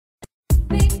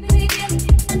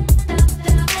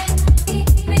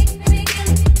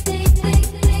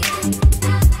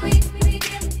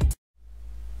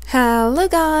Hello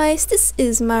guys, this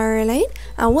is Marlene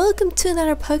and welcome to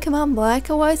another Pokemon Black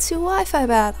and White 2 Wi-Fi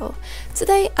battle.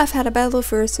 Today I've had a battle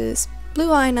versus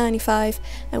Blueye95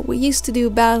 and we used to do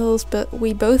battles but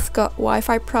we both got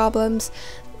Wi-Fi problems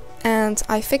and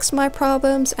I fixed my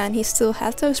problems and he still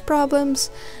had those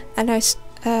problems and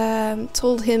I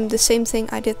told him the same thing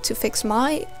I did to fix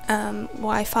my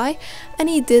Wi-Fi and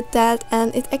he did that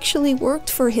and it actually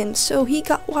worked for him. So he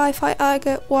got Wi-Fi, I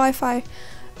got Wi-Fi.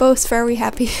 Both very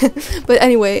happy. But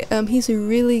anyway, he's a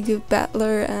really good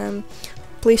battler.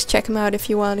 Please check him out if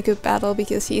you want a good battle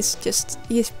because he's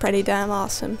pretty damn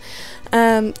awesome.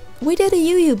 We did a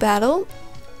UU battle.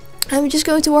 I'm just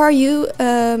going to warn you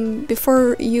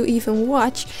before you even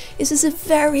watch. This is a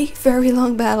very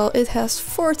long battle. It has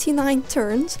 49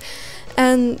 turns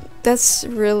and that's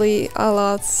really a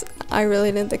lot. I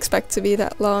really didn't expect to be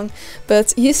that long,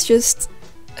 but he's just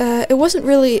it wasn't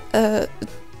really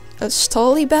a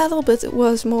stally battle, but it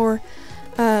was more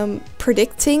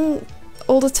predicting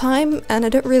all the time, and I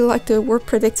don't really like the word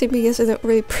predicting because I don't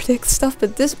really predict stuff,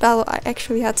 but this battle I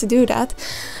actually had to do that.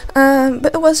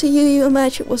 But it was a UU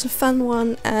match, it was a fun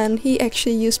one, and he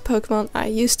actually used Pokemon I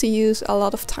used to use a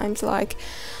lot of times, like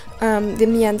the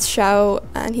Mienshao,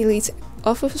 and he leads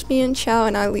off with his Mienshao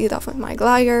and I lead off with my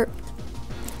Gligar,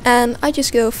 and I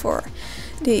just go for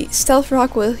the Stealth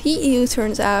Rock. Well, he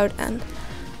U-turns out and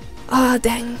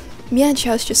dang,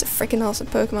 Mienshao is just a freaking awesome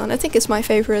Pokemon. I think it's my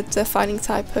favorite fighting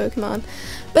type Pokemon.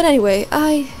 But anyway,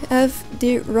 I have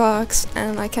the rocks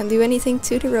and I can't do anything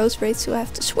to the Roserade, so I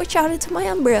have to switch out into my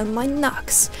Umbreon and my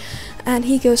Nox. And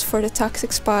he goes for the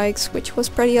Toxic Spikes, which was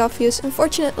pretty obvious.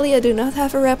 Unfortunately, I do not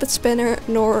have a Rapid Spinner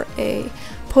nor a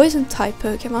Poison type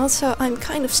Pokemon, so I'm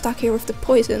kind of stuck here with the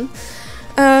Poison.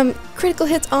 Critical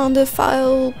hit on the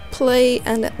foul play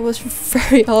and that was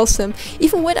very awesome.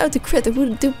 Even without the crit it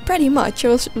would do pretty much. I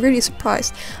was really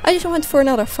surprised. I just went for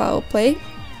another foul play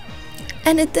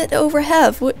and it did over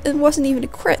half. It wasn't even a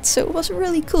crit, so it was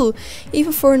really cool.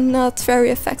 Even for a not very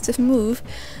effective move.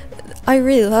 I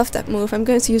really love that move. I'm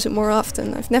going to use it more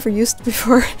often. I've never used it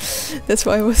before. That's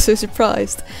why I was so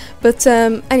surprised. But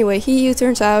anyway, he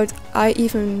U-turns out. I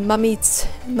even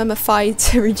mummified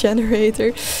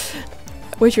Regenerator,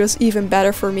 which was even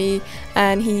better for me,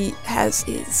 and he has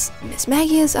his Miss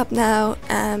Magius up now,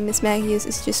 and Miss Magius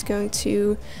is just going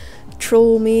to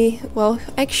troll me. Well,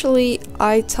 actually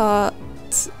I thought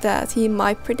that he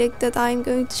might predict that I'm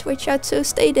going to switch out, so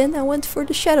stayed in and went for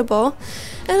the Shadow Ball,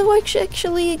 and it was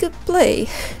actually a good play.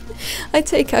 I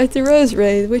take out the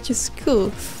Roserade, which is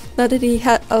cool. Not that he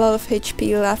had a lot of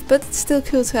HP left, but it's still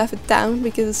cool to have it down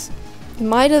because he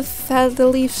might have had the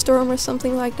Leaf Storm or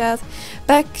something like that.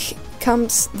 Back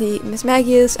comes the Miss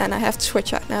Magius and I have to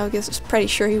switch out now because I was pretty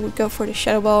sure he would go for the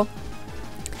Shadow Ball.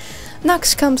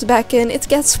 Nox comes back in, it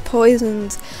gets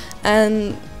poisoned,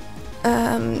 and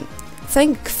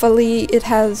thankfully it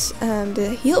has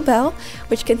the Heal Bell,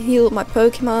 which can heal my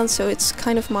Pokemon, so it's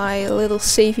kind of my little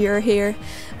savior here.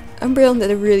 Umbreon did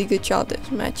a really good job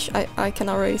this match, I can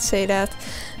already say that.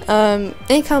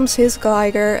 In comes his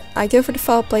Gligar. I go for the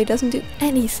foul play, doesn't do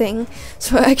anything,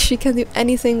 so I actually can't do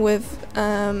anything with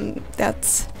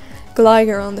that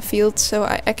Gligar on the field, so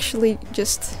I actually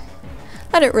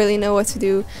I don't really know what to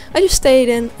do. I just stayed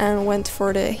in and went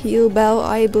for the Heal Bell,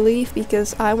 I believe,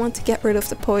 because I want to get rid of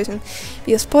the poison,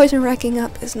 because poison racking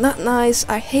up is not nice.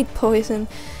 I hate poison,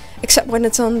 except when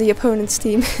it's on the opponent's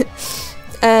team.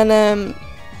 And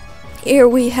here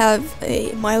we have a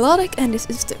Milotic, and this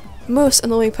is the most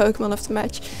annoying Pokemon of the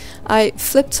match. I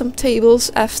flipped some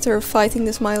tables after fighting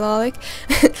this Milotic.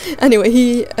 Anyway,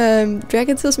 he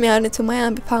Dragon Tails me out into my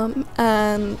Ambipom,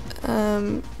 and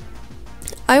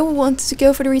I wanted to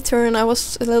go for the return. I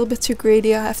was a little bit too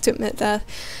greedy, I have to admit that,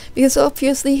 because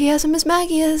obviously he has a Miss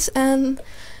Magius, and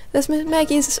this Miss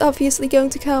Magius is obviously going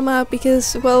to come out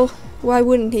because, well, why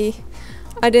wouldn't he?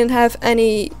 I didn't have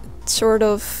any sort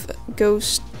of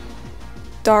ghost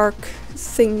dark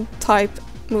thing type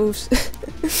moves.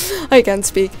 I can't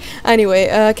speak. Anyway,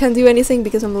 can't do anything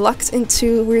because I'm locked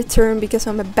into return because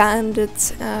I'm a bandit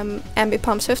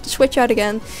Ambipom, so I have to switch out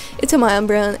again into my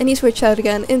Umbreon, and he switched out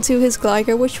again into his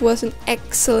Gligar, which was an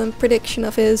excellent prediction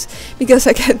of his because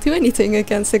I can't do anything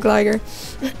against the Gligar.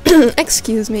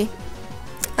 Excuse me,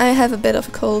 I have a bit of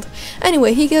a cold.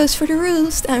 Anyway, he goes for the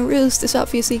Roost, and Roost is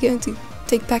obviously going to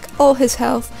take back all his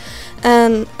health,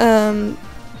 and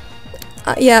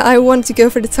yeah, I wanted to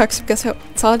go for the Toxic because I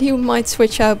thought he might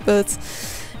switch out, but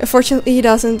unfortunately he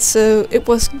doesn't, so it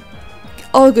was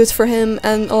all good for him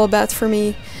and all bad for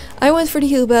me. I went for the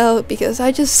Heal Bell because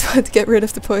I just wanted to get rid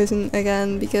of the poison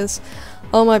again, because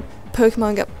all my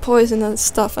Pokemon got poisoned and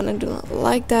stuff and I do not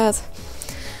like that.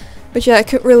 But yeah, I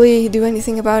couldn't really do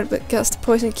anything about it because the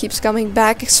poison keeps coming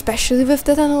back, especially with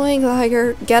that annoying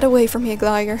Gligar. Get away from here,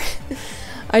 Gligar.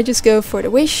 I just go for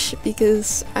the wish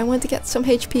because I want to get some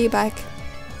HP back.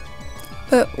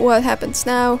 But what happens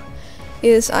now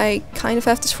is I kind of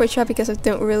have to switch up because I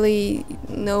don't really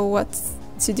know what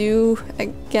to do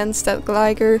against that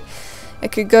Gligar. I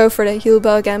could go for the heal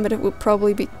bell again, but it would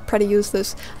probably be pretty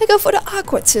useless. I go for the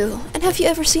Aqua Tail. And have you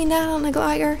ever seen that on a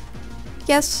Gligar?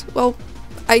 Yes, well,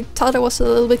 I thought I was a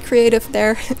little bit creative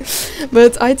there.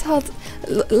 But I thought,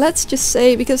 let's just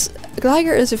say, because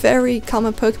Gligar is a very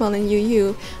common Pokemon in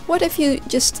UU, what if you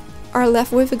just are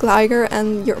left with a Gligar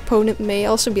and your opponent may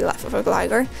also be left with a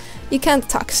Gligar? You can't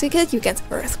Toxic it, you can't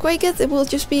Earthquake it, it will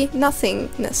just be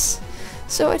nothingness.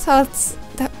 So I thought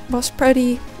that was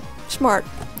pretty smart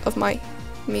of me.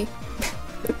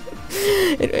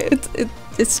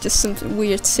 It's just some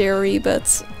weird theory,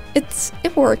 but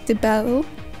it worked, the battle.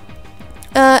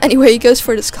 Anyway, he goes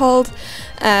for the Scald,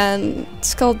 and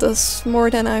Scald does more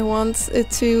than I want it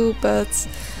to, but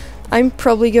I'm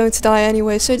probably going to die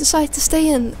anyway, so I decide to stay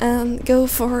in and go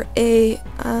for a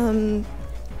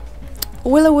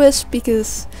Will-O-Wisp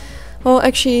because, well,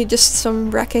 actually just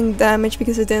some wrecking damage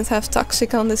because I didn't have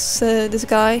Toxic on this this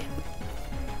guy.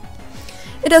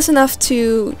 It does enough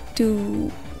to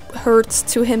do hurt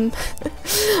to him.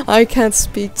 I can't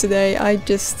speak today. I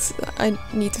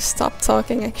need to stop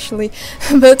talking actually.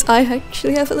 But I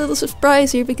actually have a little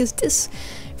surprise here because this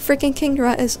freaking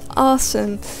Kingdra is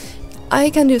awesome. I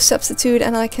can do Substitute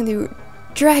and I can do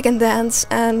Dragon Dance,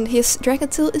 and his Dragon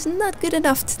Tail is not good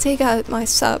enough to take out my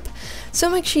sub. So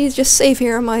I'm actually just safe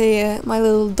here on my my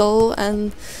little doll,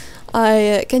 and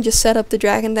I can just set up the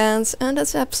Dragon Dance, and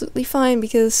that's absolutely fine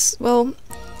because, well,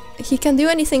 he can't do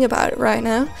anything about it right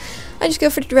now. I just go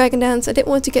for the Dragon Dance. I didn't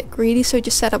want to get greedy, so I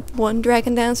just set up one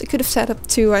Dragon Dance. I could have set up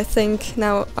two, I think,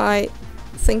 now I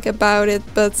think about it,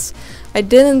 but I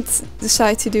didn't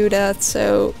decide to do that,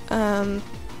 so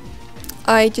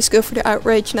I just go for the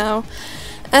Outrage now.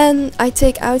 And I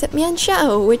take out that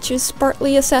Mienshao, which is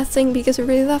partly a sad thing because I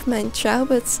really love Mienshao,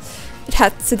 but it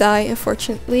had to die,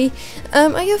 unfortunately.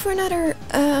 I go for another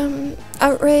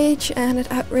Outrage, and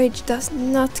that Outrage does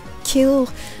not kill,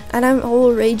 and I'm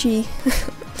all ragey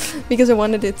because I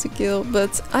wanted it to kill.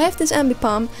 But I have this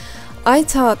Ambipom. I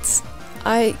thought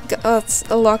I got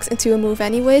locked into a move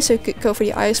anyway, so I could go for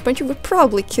the Ice Punch. It would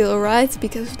probably kill, right?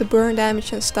 Because of the burn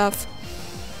damage and stuff.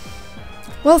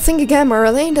 Well, think again,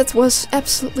 Marlene, that was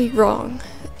absolutely wrong.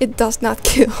 It does not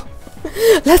kill.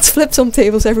 Let's flip some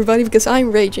tables, everybody, because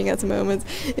I'm raging at the moment.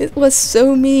 It was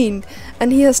so mean.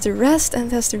 And he has the rest,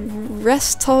 and has the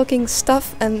rest talking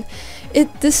stuff, and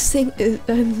this thing is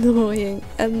annoying.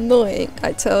 Annoying,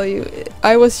 I tell you.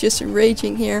 I was just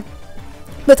raging here.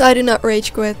 But I did not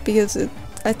rage quit, because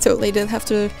I totally didn't have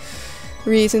the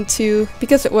reason to,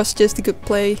 because it was just a good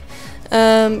play.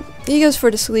 He goes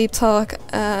for the Sleep Talk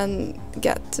and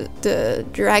get the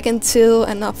Dragon Tail,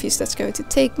 and obviously that's going to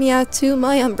take me out to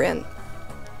my Umbreon.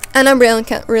 And Umbreon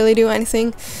can't really do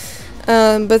anything,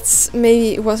 but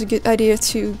maybe it was a good idea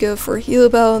to go for a Heal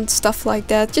Bell and stuff like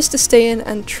that, just to stay in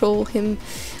and troll him.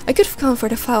 I could have gone for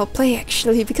the Foul Play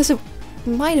actually, because it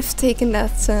might have taken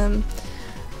that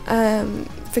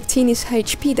Victini's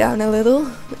HP down a little.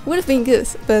 It would have been good,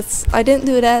 but I didn't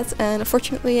do that, and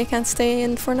unfortunately I can't stay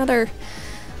in for another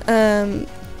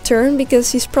turn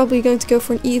because he's probably going to go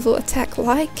for an evil attack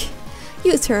like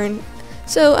U-turn.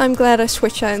 So I'm glad I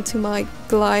switched out into my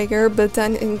Gligar, but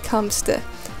then in comes the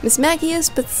Mismagius,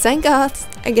 but thank God,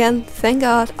 again, thank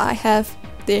God I have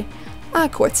the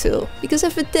Aqua Tail, because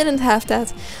if it didn't have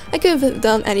that, I could have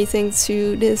done anything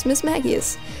to this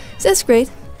Mismagius. So that's great.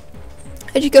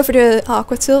 I just go for the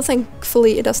Aqua Tail,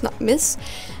 thankfully it does not miss,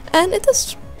 and it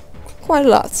does quite a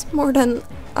lot, more than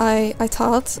I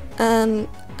thought, and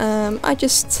I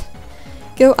just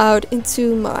go out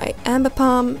into my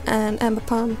Ambipom, and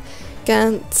Ambipom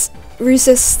can't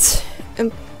resist,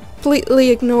 completely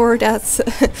ignore that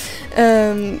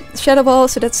Shadow Ball,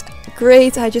 so that's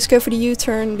great. I just go for the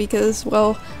U-turn because,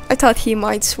 well, I thought he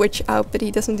might switch out, but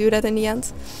he doesn't do that in the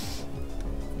end.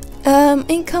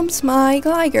 In comes my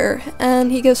Gligar,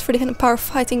 and he goes for the Hidden Power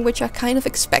Fighting, which I kind of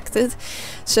expected,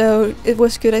 so it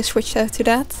was good I switched out to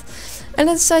that. And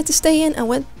I decided to stay in and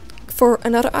went for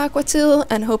another Aqua Tail,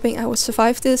 and hoping I would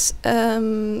survive this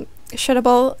Shadow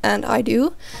Ball, and I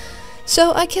do.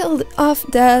 So I killed off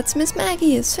that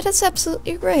Mismagius, so that's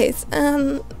absolutely great.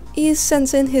 And he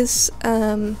sends in his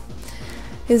thingy,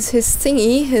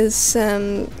 his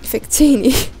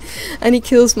Victini, and he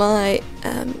kills my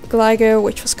Gligar,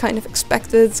 which was kind of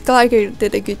expected. Gligar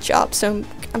did a good job, so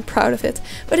I'm proud of it.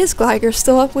 But his Gligar is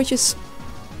still up, which is,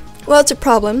 well, it's a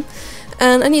problem.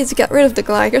 And I needed to get rid of the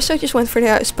Gligar, so I just went for the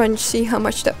Ice Sponge, see how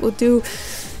much that will do.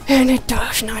 And it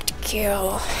does not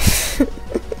kill.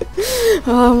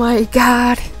 Oh my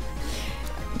god.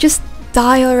 Just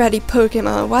die already,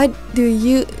 Pokemon. Why do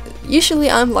you... Usually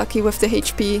I'm lucky with the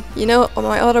HP. You know, on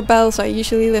my other battles I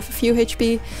usually live a few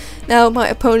HP. Now my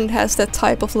opponent has that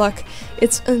type of luck.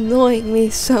 It's annoying me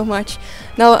so much.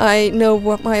 Now I know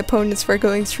what my opponents were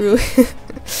going through.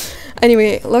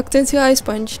 Anyway, locked into Ice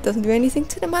Sponge. Doesn't do anything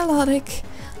to the Milotic.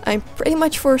 I'm pretty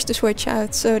much forced to switch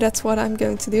out, so that's what I'm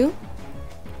going to do.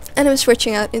 And I'm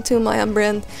switching out into my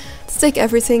Umbreon to take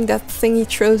everything that thingy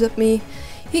throws at me.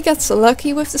 He gets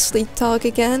lucky with the Sleep Talk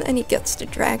again, and he gets the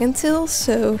Dragon Tail,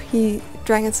 so he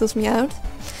Dragon Tails me out.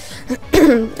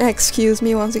 Excuse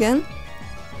me once again.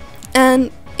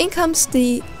 And in comes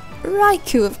the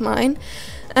Raikou of mine,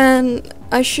 and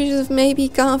I should have maybe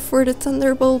gone for the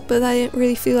Thunderbolt, but I didn't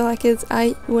really feel like it.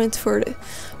 I went for the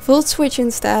Volt Switch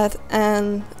instead,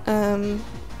 and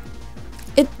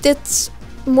it did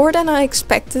more than I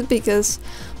expected, because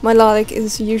Milotic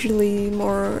is usually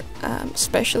more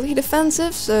specially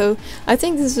defensive, so I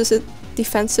think this is a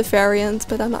defensive variant,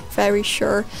 but I'm not very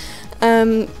sure.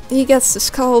 He gets the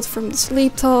Scald from the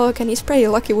Sleep Talk, and he's pretty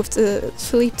lucky with the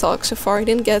Sleep Talk so far. He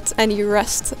didn't get any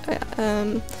rest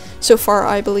so far,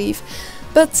 I believe.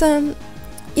 But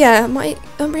yeah, my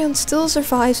Umbreon still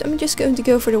survives. I'm just going to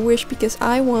go for the Wish because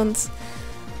I want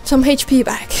some HP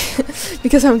back,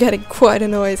 because I'm getting quite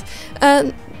annoyed.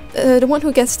 And the one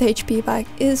who gets the HP back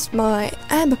is my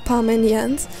Ambipom in the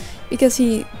end, because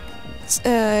he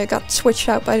got switched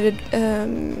out by the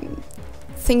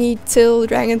thingy Till,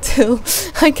 Dragon Till.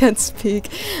 I can't speak.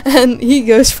 And he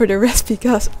goes for the rest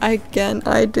because again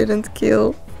I didn't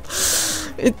kill.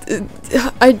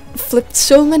 I flipped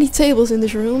so many tables in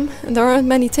this room, and there aren't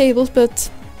many tables, but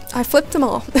I flipped them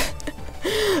all.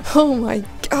 Oh my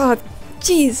god,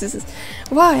 Jesus.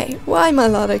 Why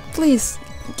Milotic? Please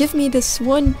give me this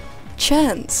one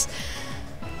chance.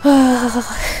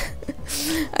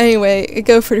 Anyway, I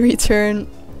go for the return.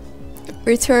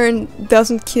 Return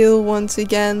doesn't kill once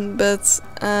again, but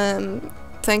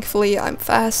thankfully I'm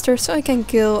faster, so I can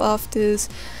kill off this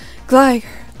Gligar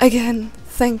again.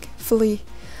 Thankfully,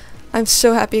 I'm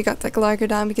so happy I got that Gligar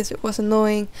down because it was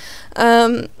annoying.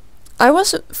 I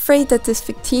was afraid that this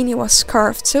Victini was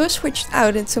scarfed, so I switched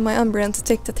out into my Umbreon to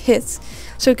take that hit,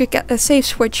 so I could get a safe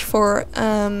switch for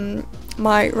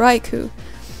my Raikou.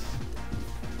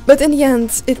 But in the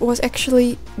end, it was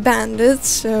actually banded,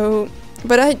 so...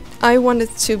 But I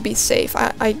wanted to be safe.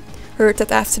 I heard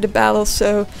that after the battle,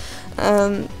 so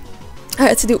I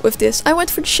had to do it with this. I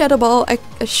went for the Shadow Ball. I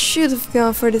should have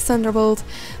gone for the Thunderbolt,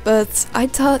 but I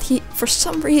thought for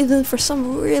some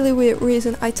really weird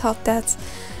reason, I thought that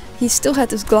he still had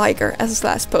this Gligar as his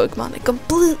last Pokemon. I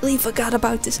completely forgot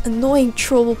about this annoying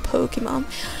troll Pokemon,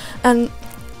 and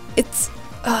it's...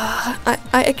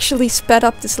 I actually sped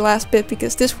up this last bit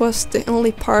because this was the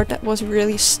only part that was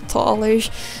really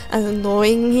stallish and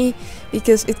annoying me,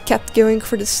 because it kept going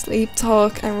for the Sleep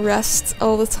Talk and rest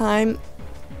all the time,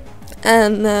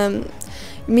 and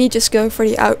me just going for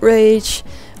the Outrage,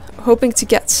 hoping to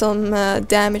get some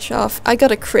damage off. I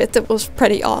got a crit that was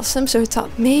pretty awesome, so I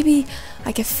thought maybe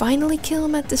I can finally kill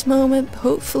him at this moment.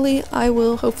 Hopefully I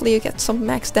will. Hopefully I get some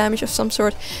max damage of some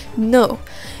sort. No,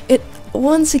 it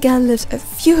once again lives a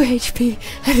few HP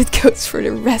and it goes for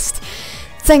the rest.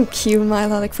 Thank you,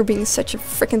 Milotic, for being such a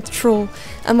freaking troll.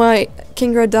 And my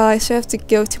Kingdra dies, so I have to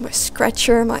go to my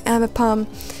Scratcher, my Ambipom.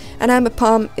 And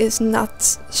Ambipom is not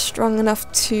strong enough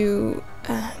to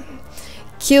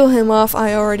kill him off.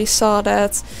 I already saw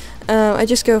that. I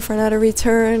just go for another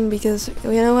return because,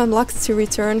 you know, I'm locked to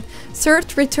return.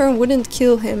 Third return wouldn't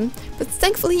kill him, but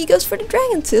thankfully he goes for the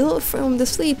Dragon Tail from the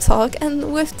Sleep Talk,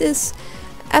 and with this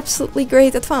absolutely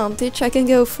great advantage I can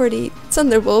go for the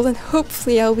Thunderbolt and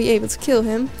hopefully I'll be able to kill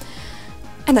him.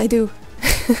 And I do.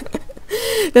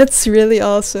 That's really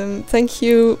awesome. Thank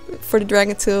you for the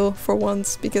Dragon Tail for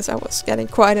once, because I was getting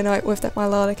quite annoyed with that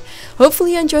Milotic.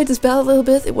 Hopefully you enjoyed this battle a little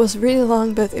bit. It was really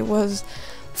long, but it was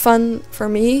fun for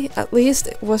me, at least.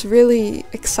 It was really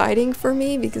exciting for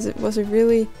me because it was a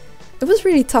really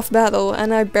tough battle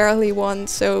and I barely won,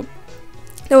 so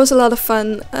that was a lot of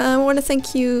fun. I want to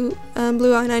thank you,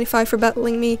 Blueye95, for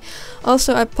battling me.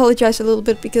 Also, I apologize a little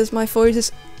bit because my voice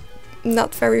is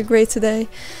not very great today.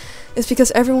 It's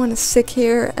because everyone is sick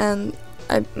here, and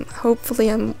hopefully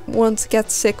I won't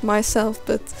get sick myself,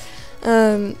 but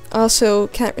also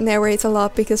can't narrate a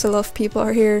lot because a lot of people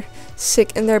are here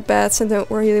sick in their beds and don't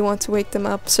really want to wake them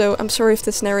up. So I'm sorry if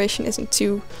this narration isn't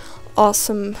too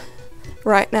awesome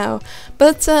right now.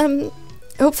 But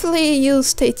hopefully you'll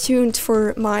stay tuned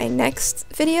for my next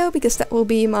video, because that will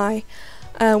be my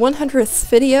 100th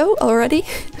video already.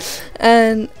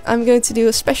 And I'm going to do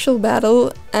a special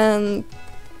battle, and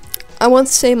I won't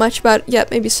say much about it yet.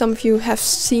 Maybe some of you have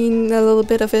seen a little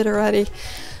bit of it already,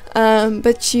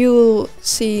 but you'll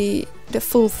see the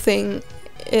full thing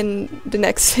in the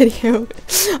next video.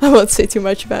 I won't say too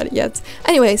much about it yet.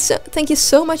 Anyway, so thank you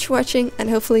so much for watching, and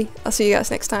hopefully I'll see you guys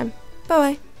next time. Bye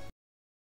bye.